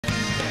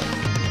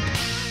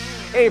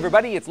Hey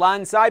everybody, it's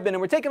Lon.TV, and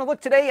we're taking a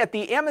look today at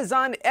the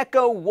Amazon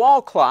Echo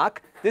wall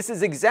clock. This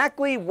is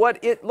exactly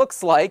what it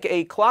looks like,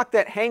 a clock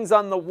that hangs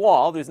on the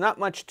wall. There's not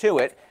much to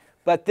it,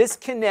 but this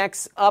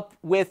connects up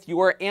with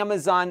your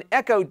Amazon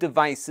Echo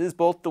devices,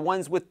 both the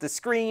ones with the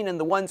screen and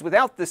the ones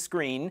without the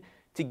screen,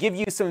 to give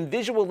you some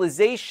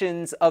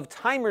visualizations of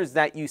timers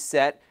that you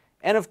set,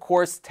 and of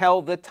course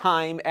tell the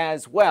time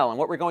as well. And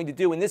what we're going to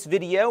do in this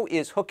video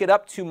is hook it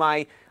up to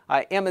my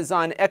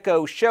Amazon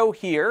Echo Show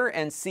here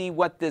and see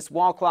what this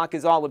wall clock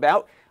is all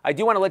about. I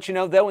do want to let you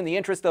know, though, in the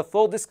interest of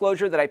full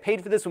disclosure, that I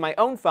paid for this with my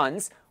own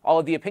funds. All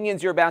of the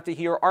opinions you're about to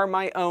hear are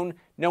my own.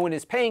 No one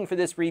is paying for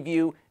this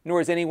review, nor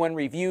has anyone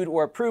reviewed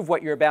or approved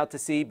what you're about to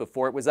see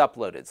before it was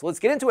uploaded. So let's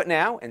get into it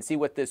now and see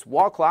what this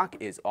wall clock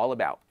is all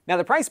about. Now,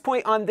 the price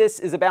point on this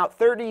is about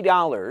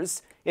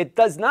 $30. It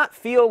does not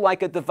feel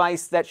like a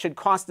device that should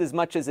cost as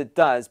much as it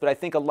does, but I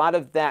think a lot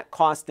of that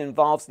cost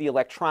involves the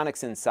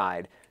electronics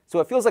inside. So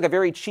it feels like a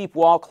very cheap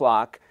wall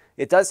clock.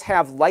 It does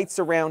have lights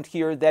around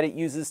here that it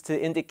uses to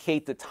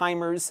indicate the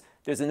timers.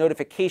 There's a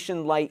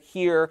notification light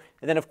here,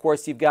 and then of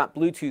course you've got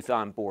Bluetooth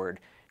on board.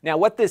 Now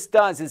what this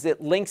does is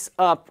it links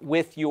up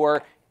with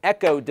your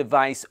Echo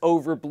device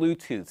over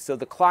Bluetooth. So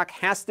the clock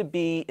has to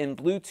be in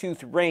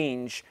Bluetooth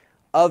range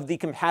of the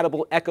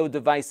compatible Echo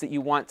device that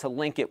you want to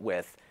link it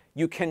with.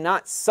 You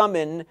cannot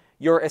summon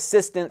your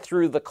assistant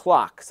through the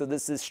clock. So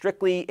this is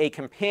strictly a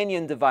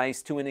companion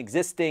device to an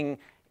existing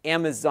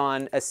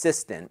Amazon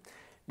Assistant.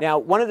 Now,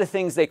 one of the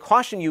things they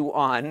caution you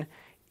on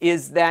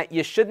is that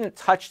you shouldn't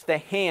touch the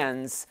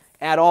hands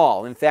at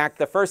all. In fact,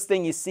 the first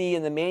thing you see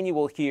in the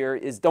manual here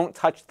is don't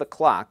touch the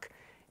clock.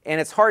 And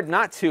it's hard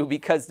not to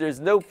because there's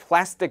no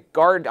plastic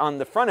guard on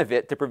the front of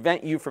it to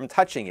prevent you from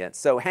touching it.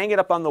 So hang it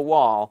up on the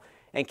wall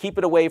and keep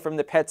it away from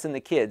the pets and the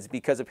kids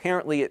because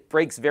apparently it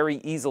breaks very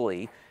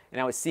easily.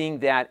 And I was seeing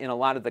that in a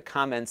lot of the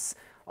comments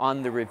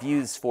on the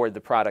reviews for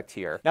the product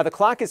here. Now the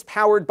clock is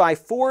powered by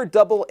 4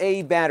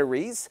 AA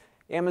batteries.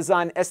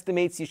 Amazon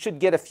estimates you should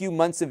get a few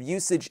months of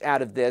usage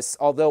out of this,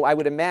 although I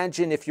would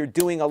imagine if you're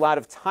doing a lot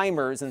of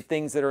timers and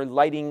things that are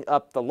lighting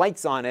up the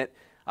lights on it,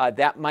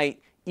 that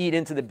might eat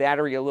into the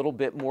battery a little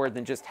bit more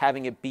than just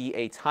having it be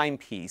a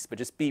timepiece. But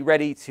just be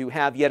ready to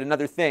have yet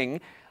another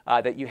thing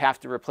that you have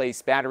to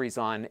replace batteries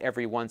on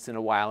every once in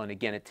a while. And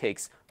again, it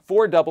takes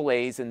 4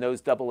 AA's, and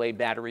those AA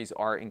batteries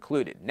are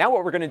included. Now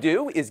what we're going to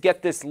do is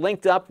get this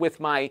linked up with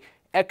my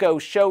Echo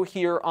Show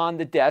here on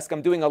the desk.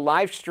 I'm doing a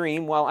live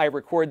stream while I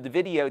record the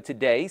video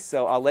today,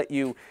 so I'll let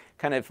you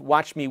kind of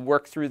watch me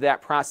work through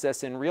that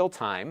process in real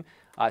time.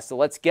 So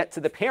let's get to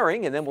the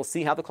pairing, and then we'll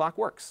see how the clock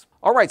works.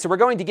 All right, so we're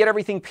going to get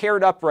everything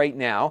paired up right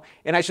now.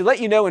 And I should let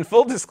you know in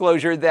full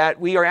disclosure that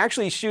we are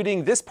actually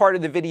shooting this part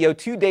of the video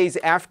 2 days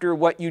after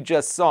what you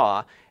just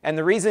saw. And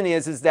the reason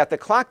is that the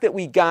clock that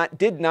we got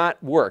did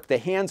not work. The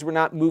hands were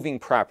not moving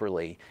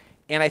properly.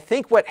 And I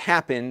think what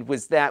happened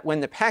was that when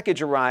the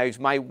package arrived,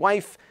 my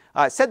wife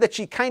said that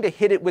she kind of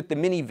hit it with the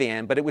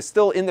minivan, but it was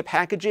still in the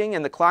packaging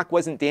and the clock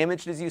wasn't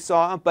damaged as you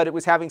saw, but it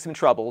was having some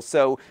trouble.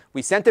 So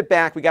we sent it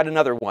back, we got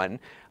another one.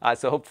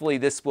 So hopefully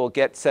this will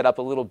get set up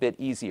a little bit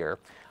easier.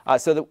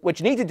 What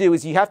you need to do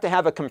is you have to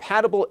have a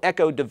compatible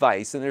Echo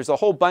device, and there's a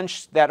whole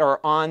bunch that are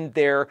on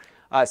their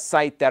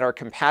site that are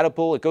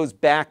compatible. It goes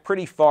back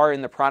pretty far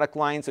in the product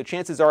line, so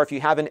chances are if you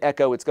have an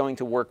Echo, it's going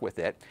to work with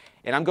it.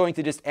 And I'm going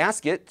to just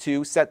ask it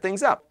to set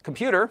things up.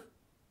 Computer,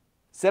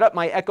 set up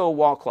my Echo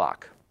wall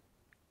clock.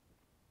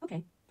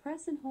 Okay,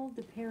 press and hold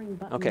the pairing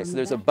button. Okay, so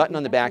there's a button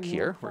on the back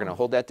here. We're going to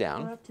hold that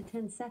down. For up to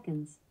 10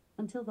 seconds,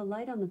 until the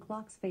light on the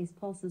clock's face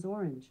pulses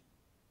orange.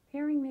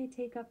 Pairing may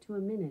take up to a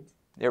minute.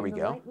 There we go.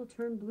 The light will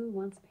turn blue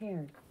once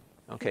paired.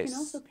 Okay, You can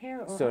also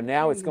pair or so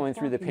now unpair it's going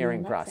your through the clock in pairing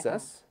Alexa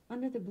process. app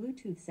under the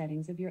Bluetooth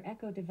settings of your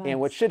Echo device. And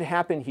what should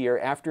happen here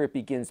after it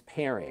begins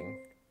pairing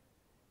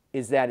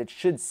is that it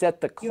should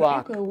set the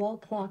clock. Your Echo wall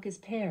clock is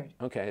paired.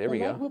 Okay, there we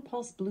go. The light will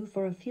pulse blue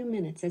for a few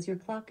minutes as your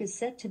clock is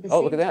set to the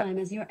look same at that. time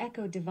as your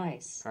Echo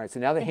device. All right, so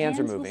now the hands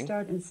are will moving.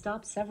 start and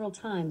stop several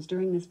times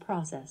during this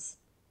process.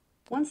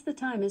 Once the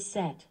time is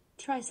set,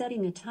 try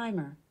setting a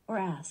timer or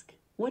ask,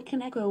 what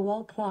can Echo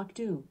wall clock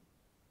do?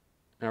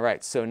 All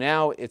right, so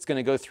now it's going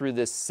to go through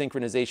this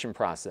synchronization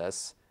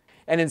process.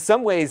 And in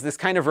some ways, this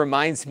kind of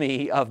reminds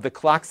me of the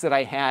clocks that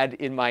I had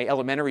in my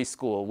elementary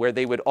school, where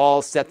they would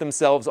all set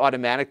themselves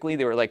automatically.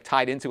 They were like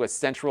tied into a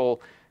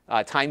central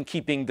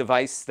timekeeping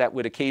device that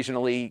would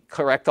occasionally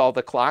correct all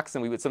the clocks,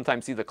 and we would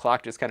sometimes see the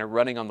clock just kind of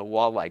running on the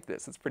wall like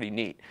this. It's pretty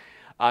neat.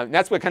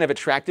 That's what kind of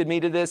attracted me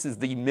to this, is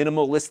the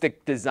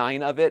minimalistic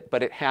design of it,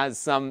 but it has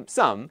some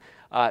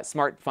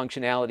smart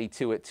functionality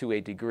to it to a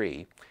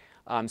degree.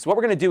 So what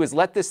we're going to do is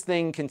let this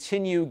thing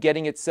continue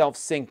getting itself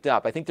synced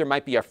up. I think there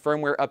might be a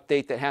firmware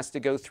update that has to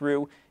go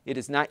through. It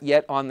is not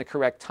yet on the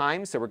correct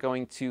time, so we're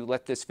going to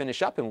let this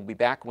finish up and we'll be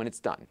back when it's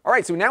done. All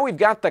right, so now we've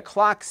got the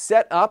clock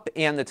set up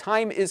and the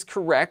time is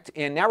correct,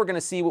 and now we're going to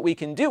see what we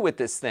can do with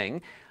this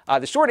thing.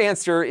 The short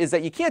answer is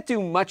that you can't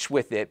do much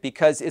with it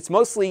because it's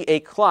mostly a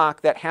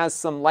clock that has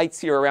some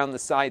lights here around the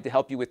side to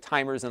help you with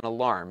timers and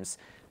alarms.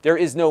 There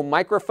is no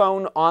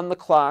microphone on the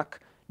clock,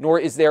 nor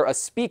is there a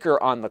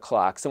speaker on the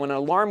clock. So when an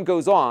alarm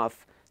goes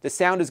off, the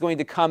sound is going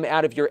to come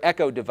out of your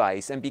Echo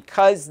device. And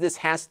because this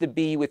has to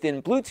be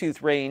within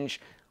Bluetooth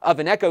range of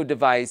an Echo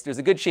device, there's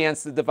a good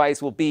chance the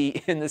device will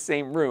be in the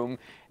same room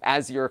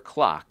as your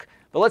clock.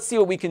 But let's see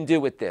what we can do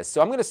with this. So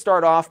I'm going to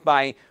start off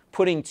by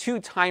putting 2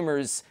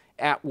 timers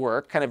at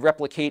work, kind of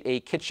replicate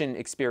a kitchen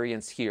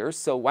experience here.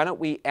 So why don't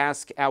we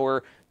ask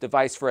our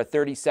device for a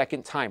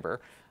 30-second timer.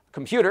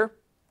 Computer,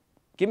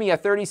 give me a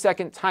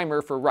 30-second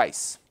timer for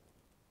rice.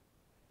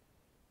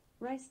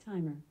 Rice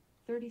timer,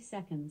 30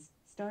 seconds,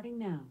 starting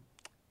now.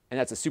 And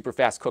that's a super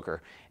fast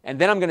cooker. And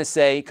then I'm going to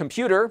say,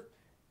 computer,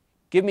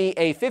 give me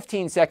a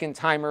 15-second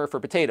timer for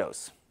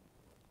potatoes.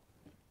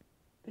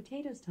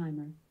 Potatoes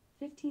timer,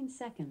 15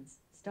 seconds,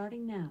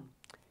 starting now.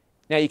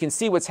 Now you can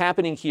see what's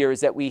happening here is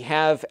that we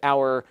have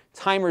our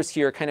timers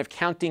here kind of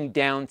counting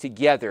down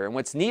together. And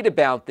what's neat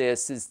about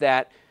this is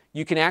that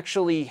you can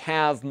actually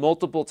have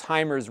multiple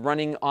timers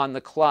running on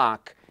the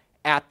clock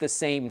at the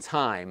same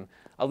time.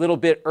 A little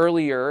bit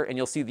earlier, and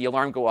you'll see the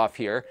alarm go off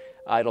here,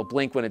 it'll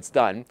blink when it's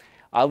done.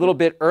 A little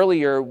bit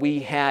earlier, we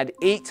had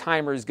 8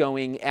 timers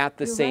going at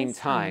the same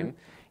time.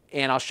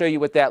 And I'll show you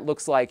what that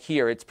looks like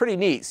here. It's pretty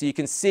neat. So you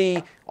can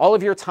see all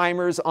of your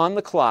timers on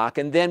the clock,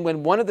 and then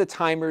when one of the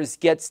timers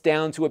gets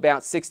down to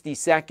about 60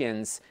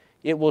 seconds,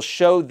 it will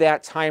show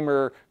that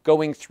timer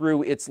going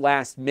through its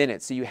last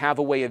minute. So you have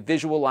a way of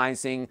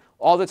visualizing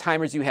all the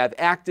timers you have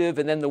active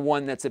and then the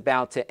one that's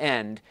about to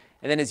end.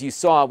 And then as you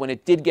saw, when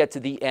it did get to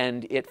the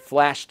end, it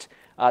flashed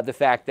the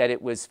fact that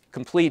it was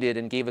completed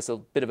and gave us a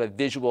bit of a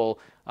visual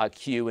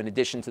cue in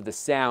addition to the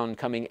sound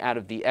coming out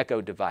of the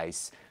Echo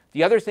device.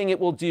 The other thing it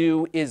will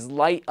do is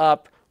light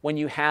up when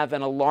you have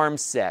an alarm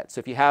set. So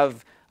if you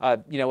have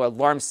an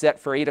alarm set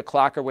for 8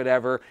 o'clock or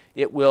whatever,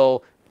 it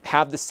will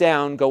have the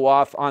sound go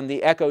off on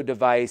the Echo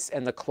device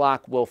and the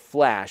clock will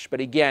flash. But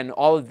again,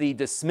 all of the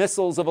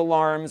dismissals of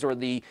alarms or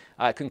the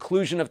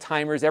conclusion of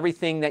timers,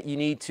 everything that you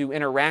need to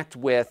interact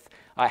with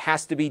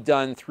has to be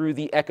done through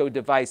the Echo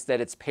device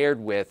that it's paired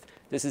with.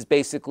 This is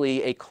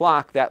basically a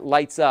clock that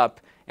lights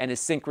up and is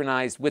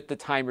synchronized with the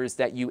timers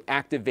that you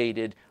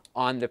activated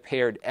on the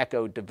paired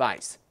Echo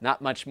device.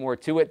 Not much more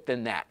to it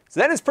than that. So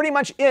that is pretty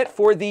much it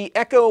for the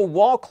Echo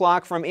wall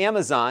clock from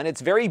Amazon.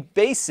 It's very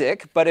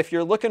basic, but if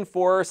you're looking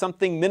for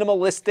something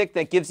minimalistic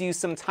that gives you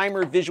some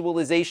timer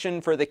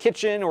visualization for the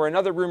kitchen or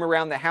another room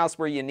around the house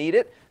where you need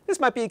it, this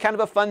might be kind of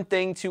a fun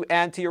thing to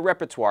add to your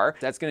repertoire.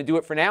 That's going to do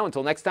it for now.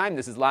 Until next time,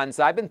 this is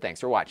Lon.TV. Thanks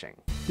for watching.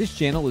 This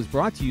channel is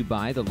brought to you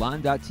by the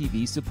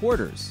Lon.TV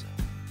supporters,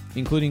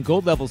 including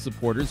gold level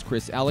supporters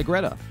Chris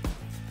Allegretta,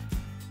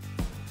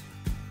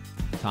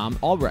 Tom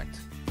Albrecht,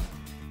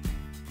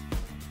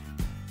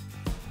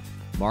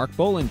 Mark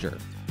Bollinger,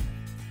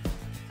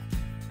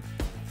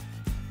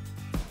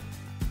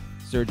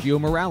 Sergio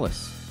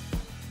Morales,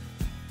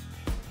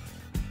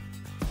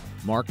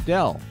 Mark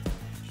Dell,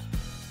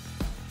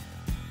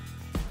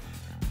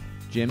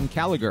 Jim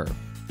Gallagher,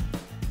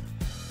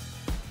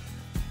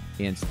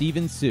 and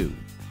Stephen Sue.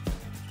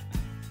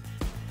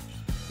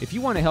 If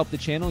you want to help the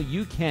channel,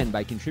 you can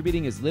by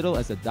contributing as little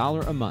as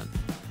 $1 a month.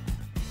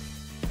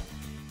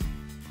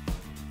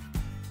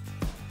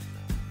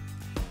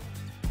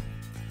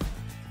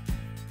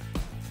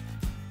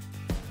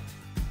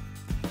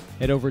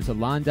 Head over to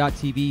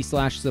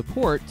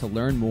lon.tv/support to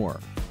learn more.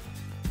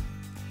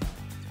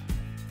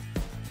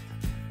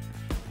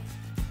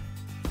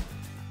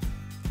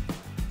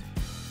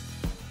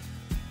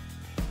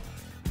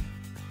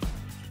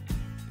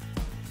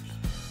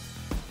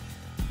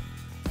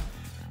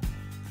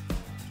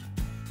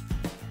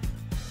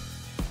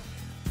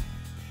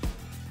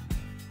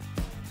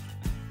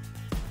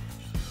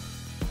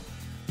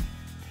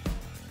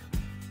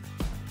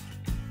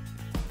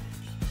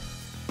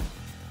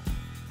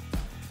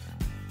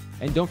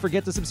 And don't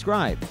forget to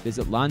subscribe.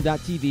 Visit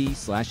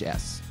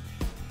lon.tv/s.